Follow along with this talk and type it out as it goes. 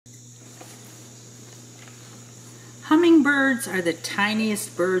Hummingbirds are the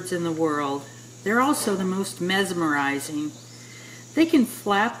tiniest birds in the world. They're also the most mesmerizing. They can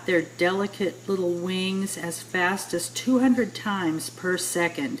flap their delicate little wings as fast as 200 times per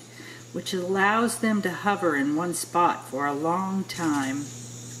second, which allows them to hover in one spot for a long time.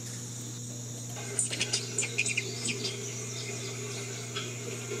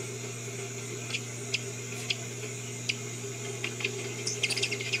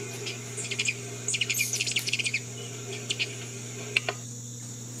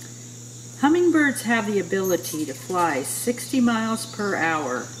 Hummingbirds have the ability to fly 60 miles per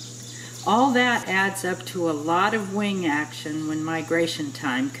hour. All that adds up to a lot of wing action when migration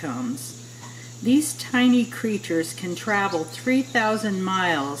time comes. These tiny creatures can travel 3,000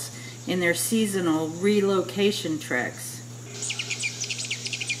 miles in their seasonal relocation treks.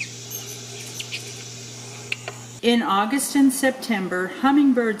 In August and September,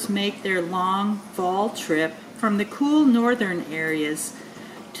 hummingbirds make their long fall trip from the cool northern areas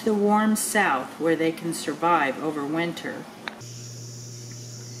to the warm south, where they can survive over winter.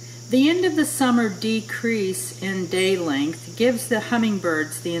 The end of the summer decrease in day length gives the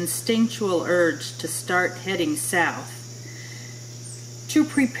hummingbirds the instinctual urge to start heading south. To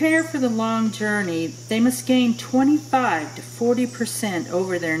prepare for the long journey, they must gain 25 to 40%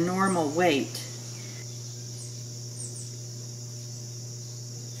 over their normal weight.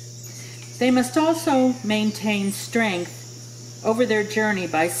 They must also maintain strength over their journey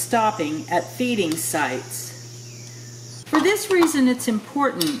by stopping at feeding sites. For this reason, it's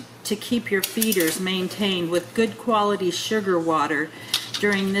important to keep your feeders maintained with good quality sugar water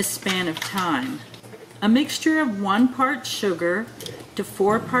during this span of time. A mixture of 1 part sugar to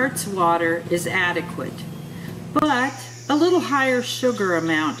 4 parts water is adequate, but a little higher sugar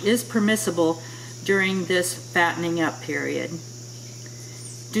amount is permissible during this fattening up period.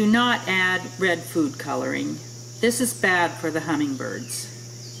 Do not add red food coloring. This is bad for the hummingbirds.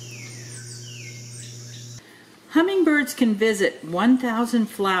 Hummingbirds can visit 1,000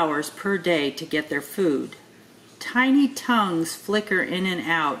 flowers per day to get their food. Tiny tongues flicker in and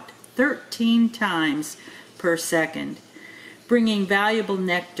out 13 times per second, bringing valuable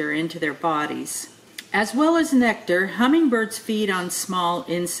nectar into their bodies. As well as nectar, hummingbirds feed on small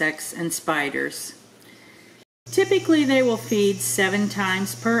insects and spiders. Typically, they will feed 7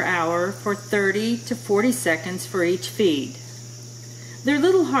 times per hour for 30 to 40 seconds for each feed. Their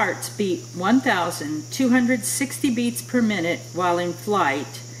little hearts beat 1,260 beats per minute while in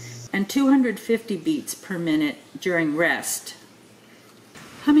flight and 250 beats per minute during rest.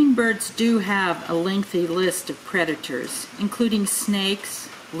 Hummingbirds do have a lengthy list of predators, including snakes,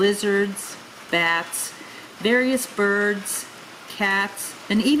 lizards, bats, various birds, cats,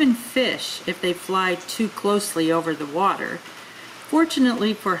 and even fish if they fly too closely over the water.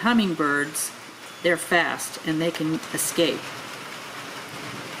 Fortunately for hummingbirds, they're fast and they can escape.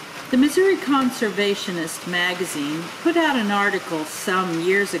 The Missouri Conservationist magazine put out an article some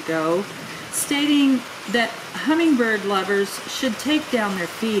years ago stating that hummingbird lovers should take down their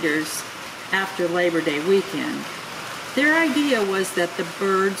feeders after Labor Day weekend. Their idea was that the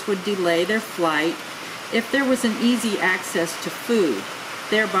birds would delay their flight if there was an easy access to food,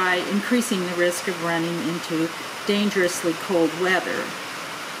 thereby increasing the risk of running into dangerously cold weather.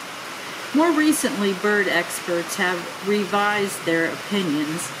 More recently, bird experts have revised their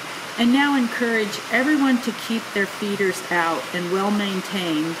opinions and now encourage everyone to keep their feeders out and well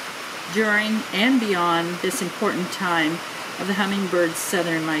maintained during and beyond this important time of the hummingbird's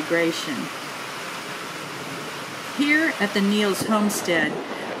southern migration. Here at the Neal's homestead,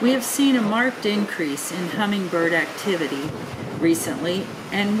 we have seen a marked increase in hummingbird activity recently,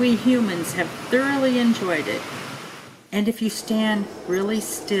 and we humans have thoroughly enjoyed it. And if you stand really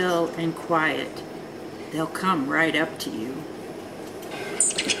still and quiet, they'll come right up to you.